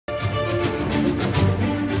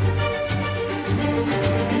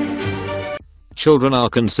Children are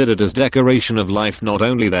considered as decoration of life, not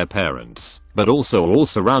only their parents, but also all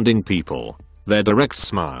surrounding people. Their direct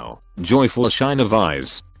smile, joyful shine of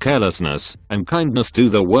eyes, carelessness, and kindness do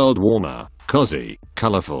the world warmer, cozy,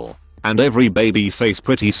 colorful, and every baby face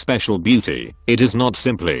pretty special beauty. It is not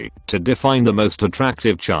simply to define the most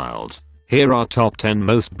attractive child. Here are top 10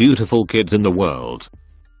 most beautiful kids in the world.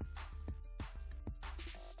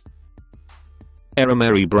 Era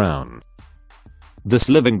Mary Brown. This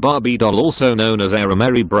living Barbie doll, also known as Era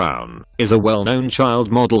Mary Brown, is a well-known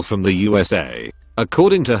child model from the USA.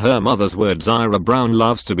 According to her mother's words, Era Brown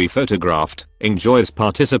loves to be photographed, enjoys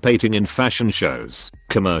participating in fashion shows,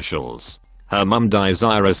 commercials. Her mum dyes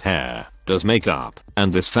Era's hair, does makeup,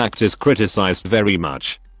 and this fact is criticized very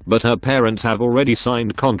much. But her parents have already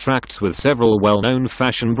signed contracts with several well-known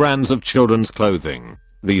fashion brands of children's clothing.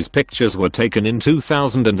 These pictures were taken in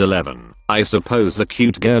 2011. I suppose the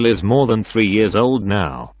cute girl is more than 3 years old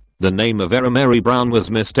now. The name of Era Mary Brown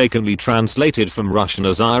was mistakenly translated from Russian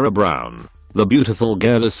as Era Brown. The beautiful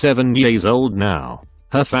girl is 7 years old now.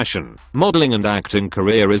 Her fashion, modeling and acting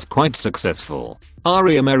career is quite successful.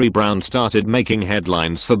 Era Mary Brown started making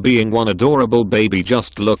headlines for being one adorable baby.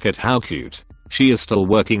 Just look at how cute. She is still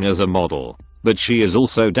working as a model, but she has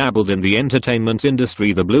also dabbled in the entertainment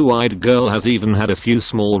industry. The blue-eyed girl has even had a few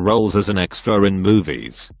small roles as an extra in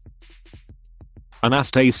movies.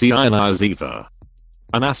 Anastasiya Knyazeva.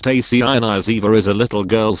 Anastasiya Knyazeva is a little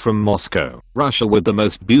girl from Moscow, Russia, with the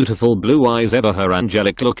most beautiful blue eyes ever. Her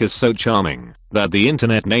angelic look is so charming that the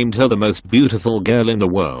internet named her the most beautiful girl in the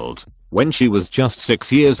world. When she was just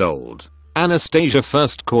 6 years old, Anastasia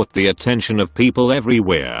first caught the attention of people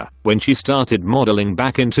everywhere when she started modeling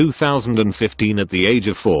back in 2015 at the age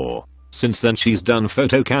of 4. Since then she's done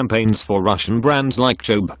photo campaigns for Russian brands like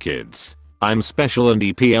Chob Kids, I'm Special and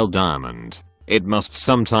EPL Diamond. It must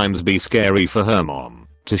sometimes be scary for her mom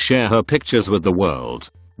to share her pictures with the world,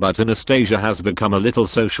 but Anastasia has become a little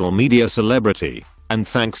social media celebrity, and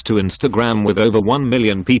thanks to Instagram with over 1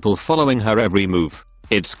 million people following her every move,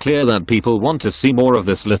 it's clear that people want to see more of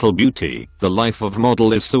this little beauty. The life of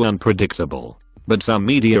model is so unpredictable, but some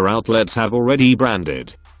media outlets have already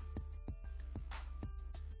branded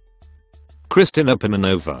Kristina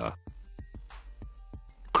Pimenova.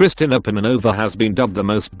 Kristina Pimenova has been dubbed the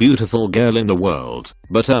most beautiful girl in the world,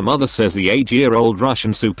 but her mother says the 8-year-old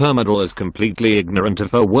Russian supermodel is completely ignorant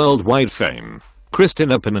of her worldwide fame.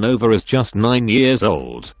 Kristina Pimenova is just 9 years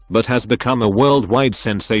old, but has become a worldwide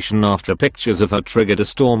sensation after pictures of her triggered a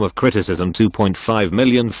storm of criticism. 2.5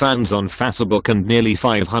 million fans on Facebook and nearly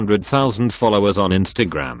 500,000 followers on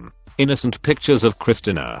Instagram. Innocent pictures of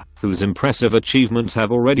Kristina, whose impressive achievements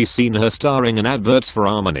have already seen her starring in adverts for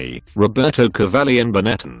Armani, Roberto Cavalli and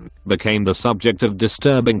Bennett, became the subject of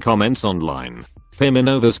disturbing comments online.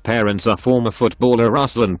 Pimenova's parents are former footballer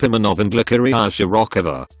Ruslan Pimenov and Glikaria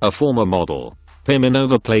Shirokova, a former model.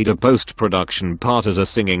 Pimenova played a post-production part as a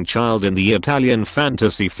singing child in the Italian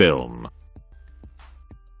fantasy film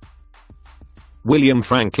William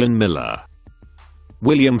Franklyn Miller.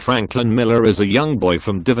 William Franklyn Miller is a young boy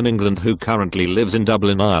from Devon, England who currently lives in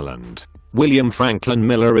Dublin, Ireland. William Franklyn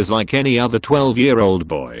Miller is like any other 12-year-old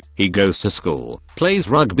boy. He goes to school, plays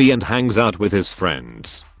rugby and hangs out with his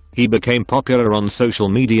friends. He became popular on social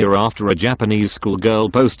media after a Japanese schoolgirl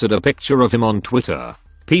posted a picture of him on Twitter.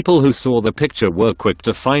 People who saw the picture were quick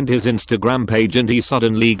to find his Instagram page and he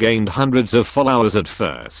suddenly gained hundreds of followers. At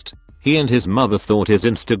first, he and his mother thought his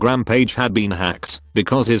Instagram page had been hacked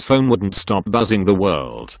because his phone wouldn't stop buzzing. The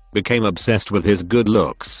world became obsessed with his good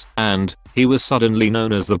looks, and he was suddenly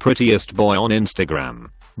known as the prettiest boy on Instagram.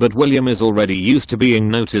 But William is already used to being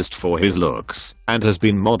noticed for his looks and has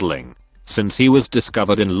been modeling since he was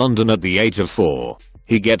discovered in London at the age of 4.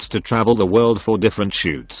 He gets to travel the world for different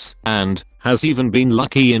shoots and has even been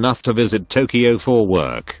lucky enough to visit Tokyo for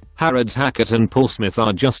work. Harrods, Hackett and Paul Smith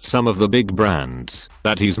are just some of the big brands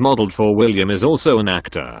that he's modeled for. William is also an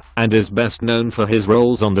actor and is best known for his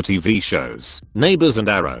roles on the TV shows Neighbours and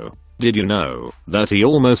Arrow. Did you know that he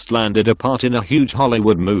almost landed a part in a huge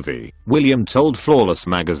Hollywood movie? William told Flawless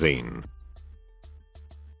magazine.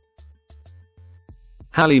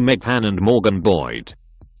 Hallie McMahon and Morgan Boyd.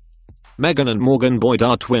 Megan and Morgan Boyd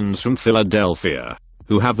are twins from Philadelphia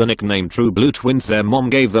who have the nickname True Blue Twins. Their mom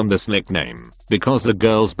gave them this nickname because the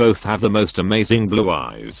girls both have the most amazing blue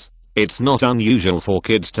eyes. It's not unusual for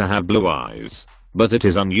kids to have blue eyes, but it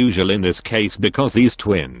is unusual in this case because these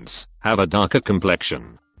twins have a darker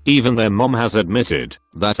complexion. Even their mom has admitted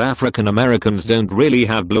that African Americans don't really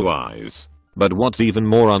have blue eyes. But what's even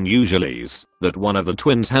more unusual is that one of the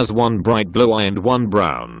twins has one bright blue eye and one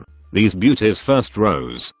brown. These beauties first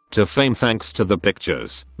rose to fame thanks to the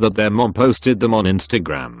pictures that their mom posted them on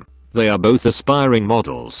Instagram. They are both aspiring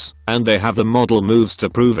models, and they have the model moves to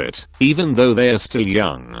prove it, even though they are still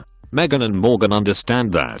young. Megan and Morgan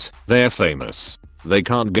understand that they're famous. They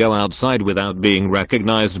can't go outside without being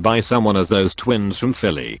recognized by someone as those twins from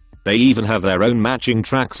Philly. They even have their own matching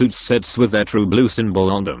tracksuit sets with their true blue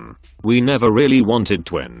symbol on them. We never really wanted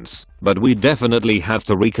twins, but we definitely have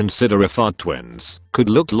to reconsider if our twins could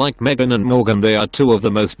look like Megan and Morgan. They are two of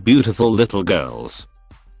the most beautiful little girls.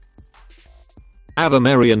 Ava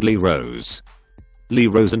Mary and Lee Rose. Lee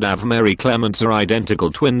Rose and Ava Mary Clements are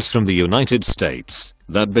identical twins from the United States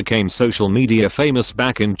that became social media famous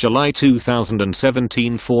back in July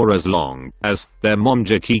 2017. For as long as their mom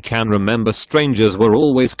Jackie can remember, strangers were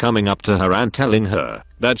always coming up to her and telling her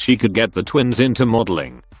that she could get the twins into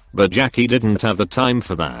modeling. But Jackie didn't have the time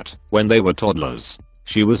for that when they were toddlers.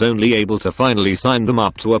 She was only able to finally sign them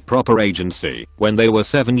up to a proper agency when they were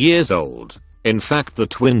 7 years old. In fact, the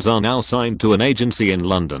twins are now signed to an agency in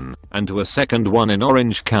London and to a second one in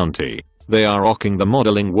Orange County. They are rocking the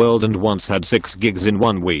modeling world and once had 6 gigs in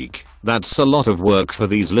 1 week. That's a lot of work for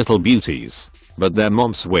these little beauties. But their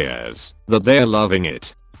mom swears that they're loving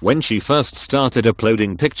it. When she first started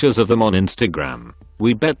uploading pictures of them on Instagram,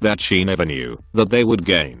 we bet that she never knew that they would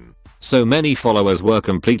gain so many followers. Were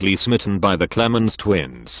completely smitten by the Clements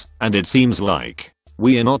twins, and it seems like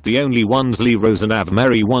we are not the only ones. Lee Rose and Ava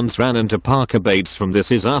Mary once ran into Parker Bates from This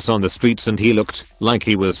Is Us on the streets, and he looked like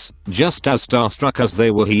he was just as starstruck as they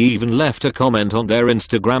were. He even left a comment on their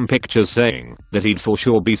Instagram pictures saying that he'd for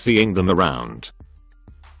sure be seeing them around.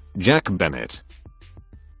 Jack Bennett.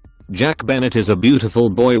 Jack Bennett is a beautiful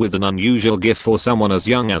boy with an unusual gift for someone as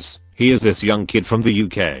young as he is. This young kid from the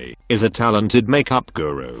UK is a talented makeup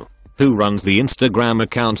guru who runs the Instagram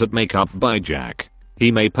account at Makeup by Jack.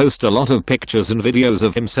 He may post a lot of pictures and videos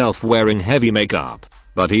of himself wearing heavy makeup,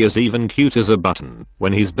 but he is even cute as a button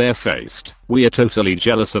when he's barefaced. We are totally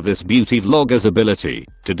jealous of this beauty vlogger's ability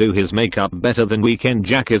to do his makeup better than we can.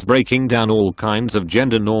 Jack is breaking down all kinds of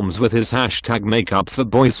gender norms with his hashtag makeup for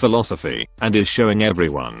boys philosophy and is showing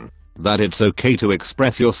everyone that it's okay to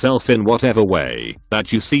express yourself in whatever way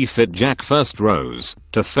that you see fit. Jack first rose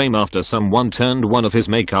to fame after someone turned one of his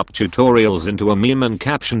makeup tutorials into a meme and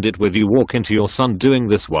captioned it with "You walk into your son doing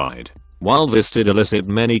this wide." While this did elicit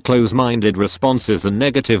many close-minded responses, the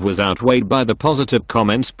negative was outweighed by the positive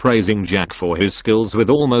comments praising Jack for his skills. With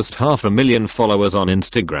almost 500,000 followers on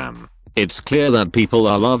Instagram, it's clear that people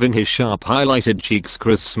are loving his sharp highlighted cheeks,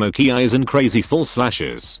 crisp smoky eyes and crazy full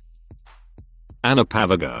slashes. Anna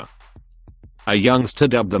Paviga. A youngster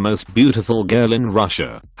dubbed the most beautiful girl in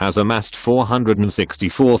Russia, has amassed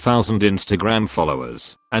 464,000 Instagram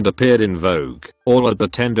followers and appeared in Vogue, all at the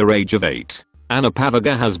tender age of 8. Anna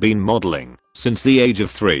Paviga has been modeling since the age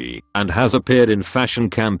of 3 and has appeared in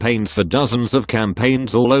fashion campaigns for dozens of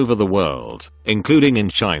campaigns all over the world, including in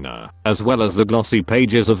China, as well as the glossy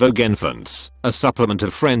pages of Vogue Enfants, a supplement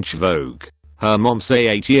of French Vogue. Her mom, say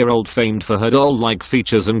 8-year-old famed for her doll-like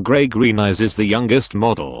features and grey-green eyes, is the youngest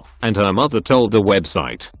model, and her mother told the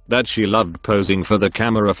website that she loved posing for the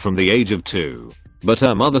camera from the age of 2. But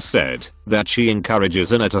her mother said that she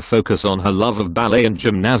encourages Anna to focus on her love of ballet and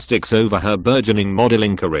gymnastics over her burgeoning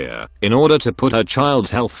modeling career in order to put her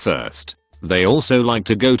child's health first. They also like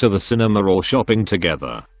to go to the cinema or shopping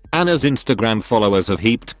together. Anna's Instagram followers have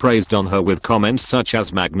heaped praise on her with comments such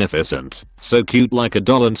as "magnificent," "so cute like a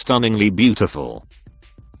doll," and "stunningly beautiful."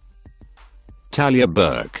 Tallia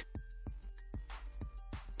Burk.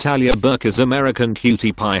 Tallia Burk's American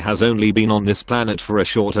cutie pie has only been on this planet for a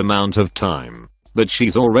short amount of time, but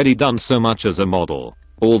she's already done so much as a model.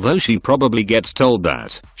 Although she probably gets told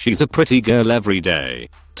that she's a pretty girl every day.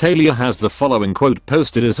 Tallia has the following quote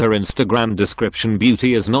posted as her Instagram description: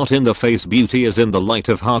 "Beauty is not in the face, beauty is in the light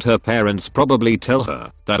of heart." Her parents probably tell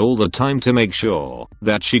her that all the time to make sure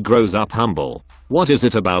that she grows up humble. What is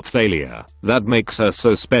it about Tallia that makes her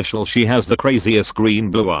so special? She has the craziest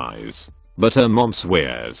green blue eyes. But her mom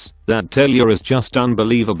swears that Tallia is just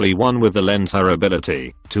unbelievably one with the lens. Her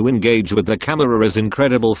ability to engage with the camera is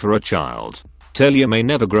incredible for a child. Tallia may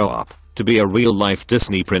never grow up to be a real-life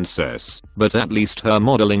Disney princess, but at least her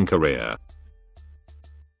modeling career.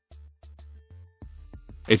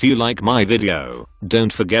 If you like my video,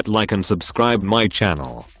 don't forget like and subscribe my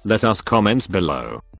channel. Let us comments below.